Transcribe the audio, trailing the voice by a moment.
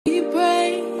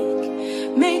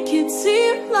it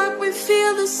seem like we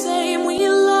feel the same? We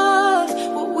love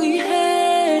what we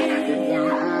hate.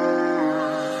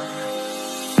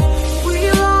 We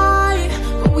lie,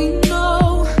 but we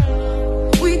know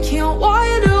we can't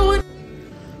wire it.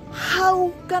 How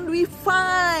can we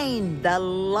find the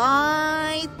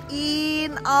light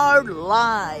in our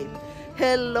life?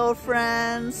 Hello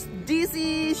friends, this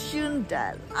is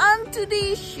Shundal, and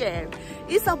today's share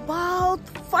is about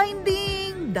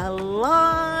finding the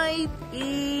light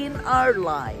in our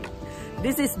life.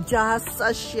 This is just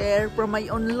a share from my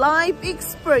own life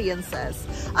experiences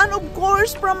and of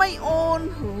course from my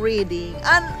own reading,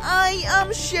 and I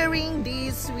am sharing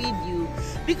this with you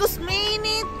because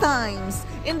many times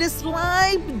in this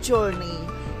life journey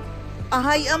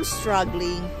I am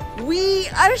struggling, we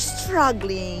are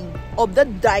struggling of the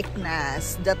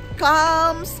darkness that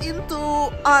comes into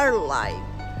our life.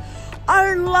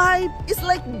 Our life is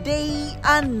like day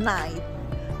and night.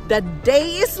 The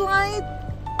day is light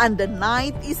and the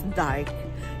night is dark.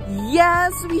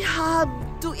 Yes, we have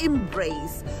to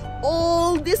embrace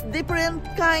all these different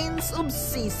kinds of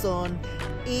season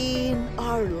in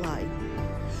our life.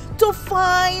 To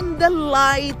find the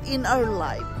light in our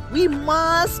life, we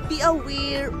must be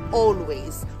aware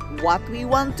always what we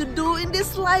want to do in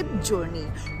this life journey,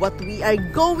 what we are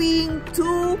going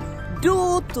to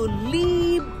do to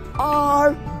live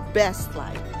our best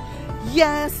life.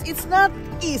 Yes, it's not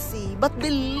easy, but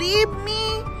believe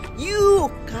me,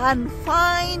 you can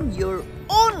find your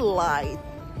own light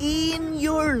in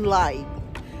your life.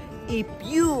 If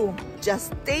you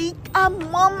just take a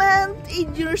moment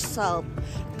in yourself,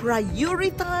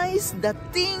 prioritize the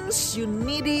things you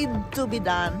needed to be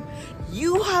done.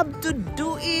 You have to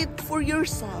do it for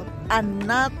yourself and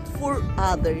not for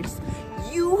others.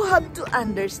 You have to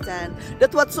understand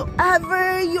that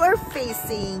whatsoever you are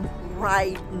facing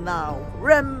right now,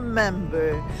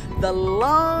 remember, the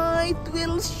light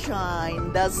will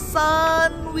shine, the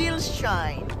sun will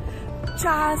shine.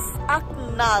 Just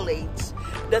acknowledge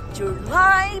that your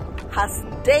life has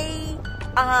day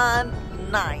and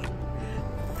night.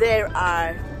 There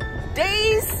are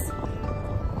days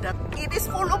that it is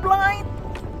full of light,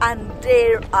 and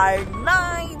there are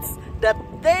nights that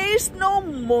there's no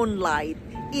moonlight.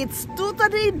 It's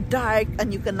totally dark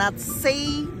and you cannot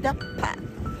see the path.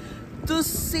 To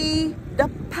see the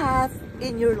path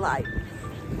in your life,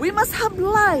 we must have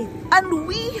light, and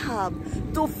we have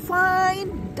to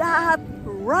find that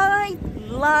right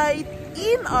light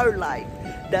in our life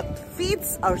that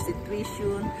fits our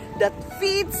situation, that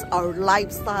fits our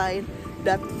lifestyle,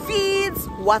 that fits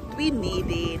what we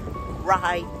needed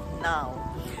right now.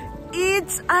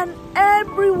 Each and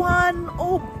every one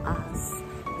of us,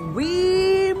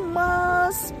 we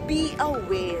must be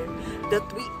aware that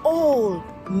we all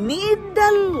need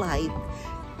the light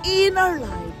in our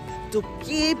life to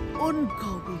keep on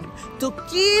going, to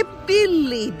keep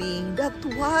believing that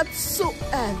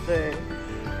whatsoever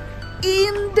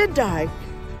in the dark,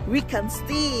 we can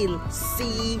still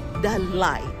see the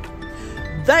light.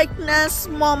 Darkness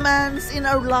moments in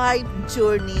our life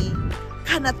journey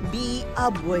cannot be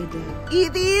avoided.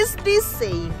 It is the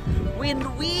same when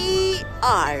we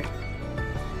are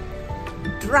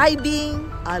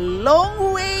driving a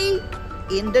long way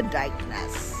in the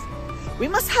darkness. We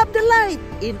must have the light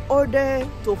in order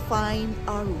to find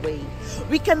our way.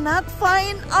 We cannot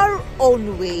find our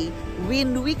own way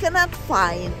when we cannot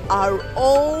find our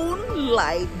own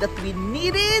light that we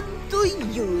needed to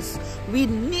use. We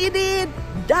needed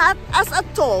that as a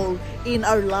tool in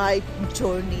our life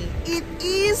journey. It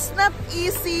is not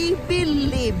easy,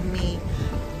 believe me.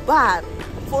 But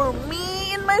for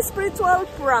me, in my spiritual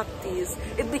practice,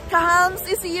 it becomes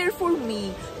easier for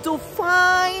me to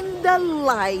find the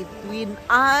light when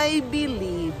I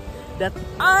believe that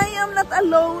I am not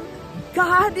alone.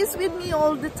 God is with me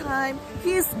all the time.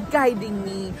 He is guiding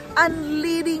me and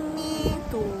leading me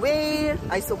to where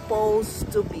I'm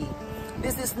supposed to be.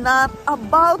 This is not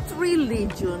about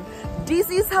religion. This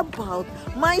is about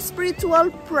my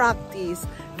spiritual practice.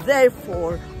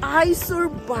 Therefore, I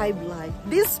survive life.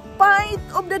 Despite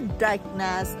of the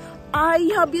darkness I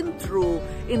have been through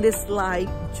in this life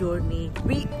journey,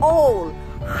 we all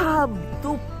have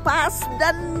to pass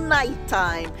the night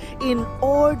time in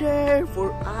order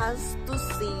for us to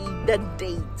see the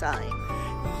daytime.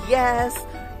 Yes,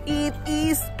 it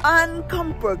is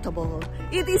uncomfortable.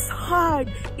 It is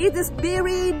hard. It is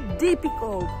very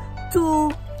difficult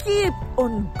to keep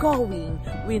on going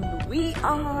when we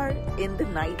are in the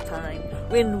nighttime,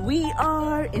 when we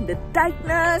are in the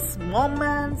darkness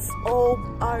moments of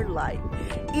our life.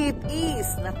 It is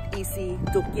not easy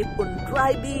to keep on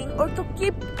driving or to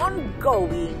keep on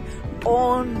going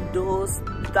on those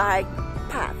dark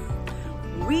paths.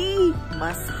 we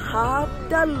must have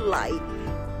the light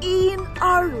in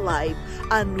our life,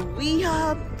 and we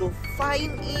have to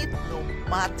find it no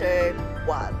matter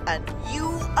what. And you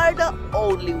are the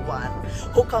only one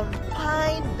who can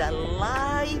find the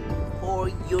light for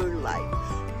your life.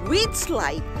 Which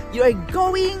light you are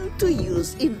going to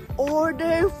use in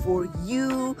order for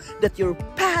you that your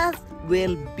path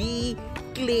will be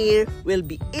clear, will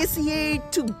be easier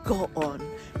to go on.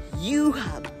 You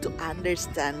have to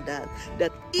understand that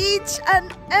each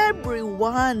and every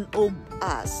one of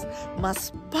us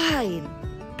must find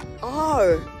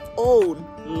our own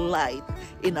light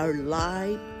in our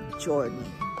life journey.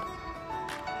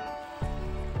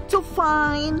 To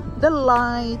find the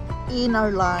light in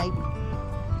our life,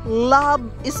 love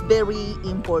is very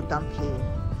important here.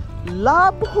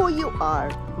 Love who you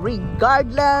are,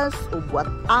 regardless of what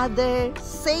others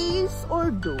says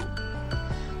or do.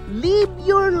 Live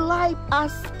your life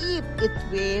as if it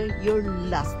were your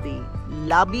last day.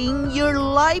 Loving your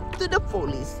life to the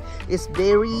fullest is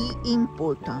very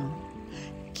important.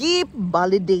 Keep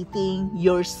validating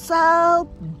yourself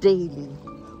daily.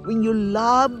 When you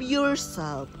love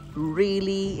yourself,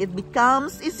 really, it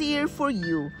becomes easier for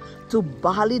you to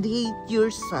validate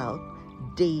yourself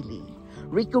daily.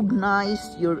 Recognize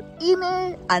your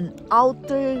inner and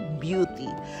outer beauty.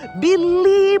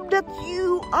 Believe that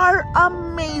you are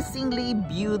amazingly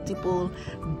beautiful.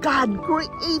 God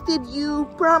created you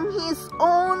from His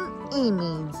own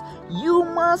image. You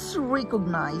must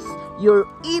recognize your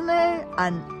inner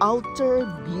and outer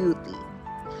beauty.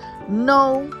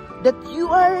 Know that you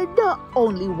are the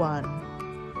only one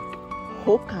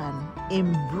who can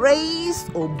embrace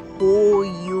of who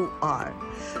you are.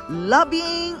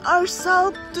 Loving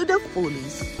ourselves to the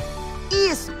fullest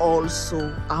is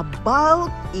also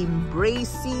about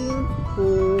embracing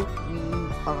who we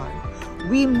are.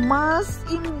 We must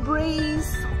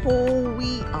embrace who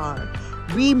we are.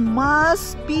 We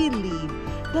must believe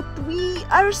that we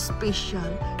are special.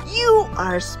 You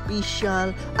are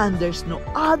special, and there's no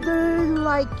other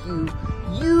like you.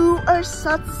 You are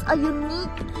such a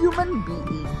unique human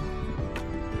being.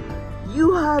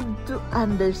 You have to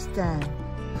understand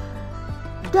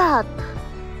that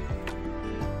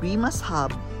we must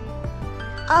have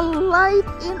a light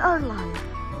in our life.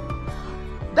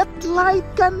 That light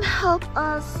can help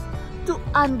us to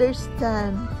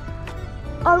understand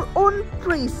our own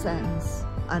presence,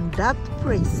 and that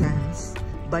presence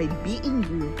by being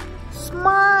you.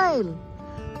 Smile.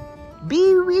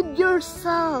 Be with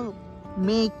yourself.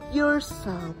 Make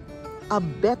yourself a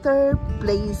better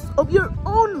place of your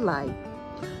own life.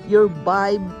 Your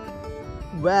Bible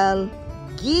will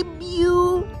give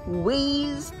you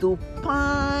ways to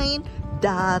find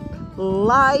that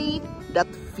light that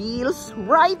feels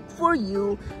right for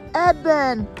you.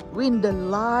 Even when the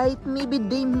light may be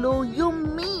dim low, you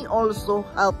may also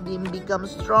help them become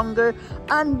stronger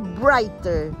and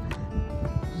brighter.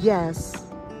 Yes,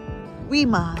 we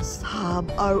must have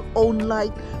our own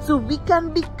light so we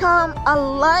can become a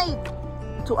light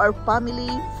to our family,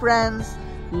 friends,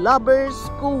 lovers,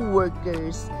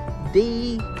 co-workers.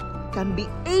 They can be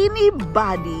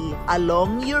anybody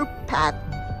along your path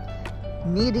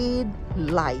needed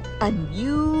light, and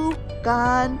you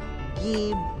can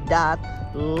give that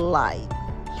light.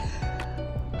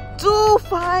 To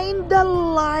find the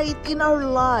light in our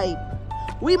life,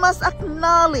 we must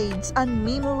acknowledge and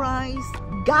memorize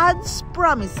God's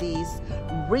promises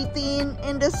written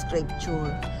in the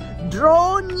scripture.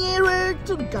 Draw nearer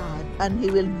to God, and He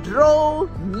will draw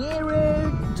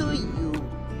nearer to you.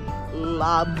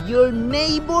 Love your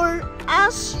neighbor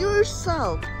as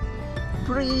yourself.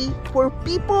 Pray for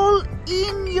people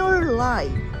in your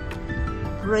life.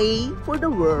 Pray for the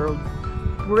world.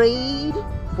 Pray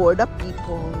for the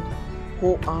people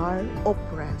who are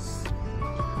oppressed.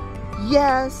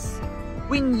 Yes,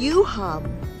 when you have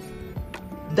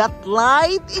that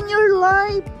light in your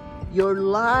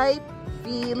life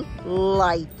feel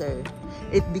lighter.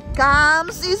 It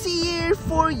becomes easier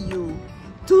for you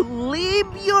to live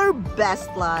your best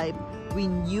life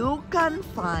when you can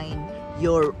find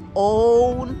your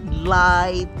own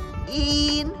light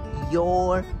in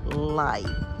your life.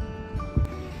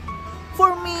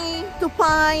 For me to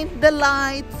find the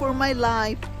light for my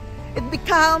life, it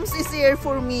becomes easier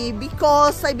for me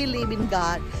because I believe in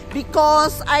God,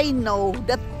 because I know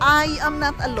that I am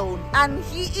not alone and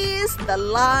He is the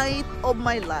light of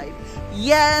my life.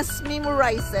 Yes,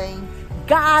 memorizing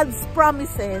God's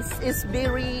promises is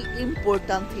very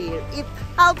important here. It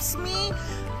helps me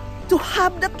to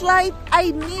have that light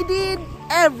I needed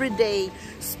every day,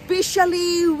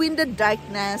 especially when the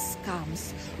darkness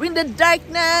comes. When the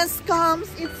darkness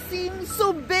comes, it seems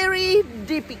so very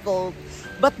difficult.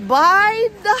 But by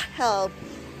the help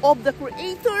of the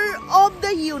Creator of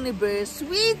the universe,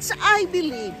 which I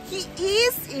believe He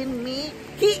is in me,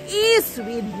 He is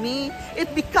with me,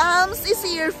 it becomes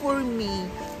easier for me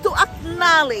to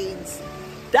acknowledge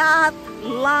that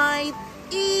light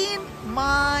in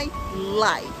my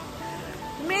life.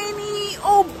 Many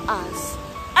of us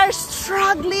are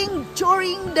struggling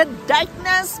during the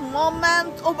darkness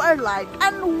moment of our life.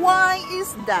 And why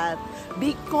is that?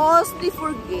 Because they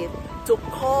forget to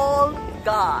call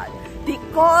God.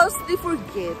 Because they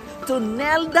forget to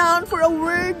kneel down for a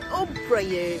word of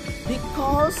prayer.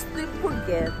 Because they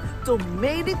forget to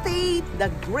meditate the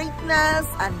greatness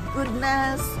and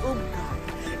goodness of God.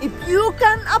 If you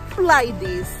can apply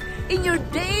this in your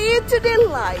day-to-day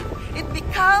life, it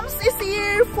becomes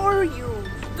easier for you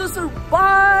to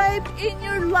survive in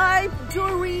your life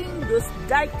during those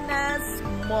darkness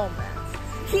moments.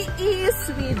 He is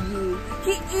with you.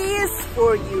 He is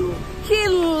for you. He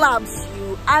loves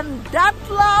you. And that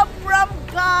love from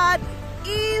God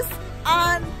is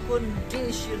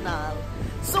unconditional.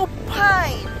 So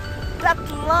find that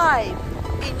life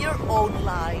in your own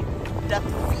life that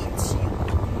fits you.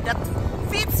 That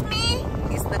fits me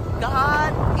is the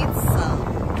God itself.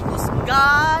 Because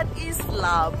God is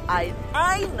love. I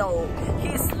know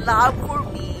His love for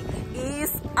me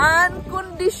is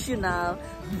unconditional.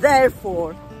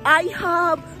 Therefore, I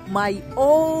have my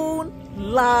own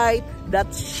light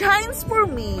that shines for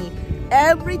me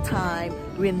every time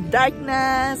when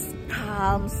darkness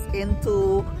comes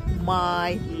into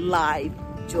my life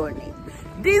journey.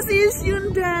 This is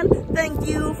Yundel. Thank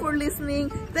you for listening.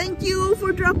 Thank you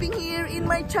for dropping here in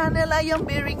my channel. I am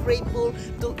very grateful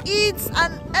to each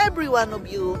and every one of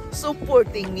you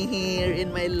supporting me here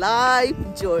in my life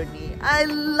journey. I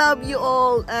love you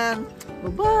all and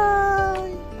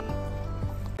bye-bye.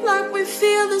 Like we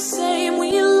feel the same.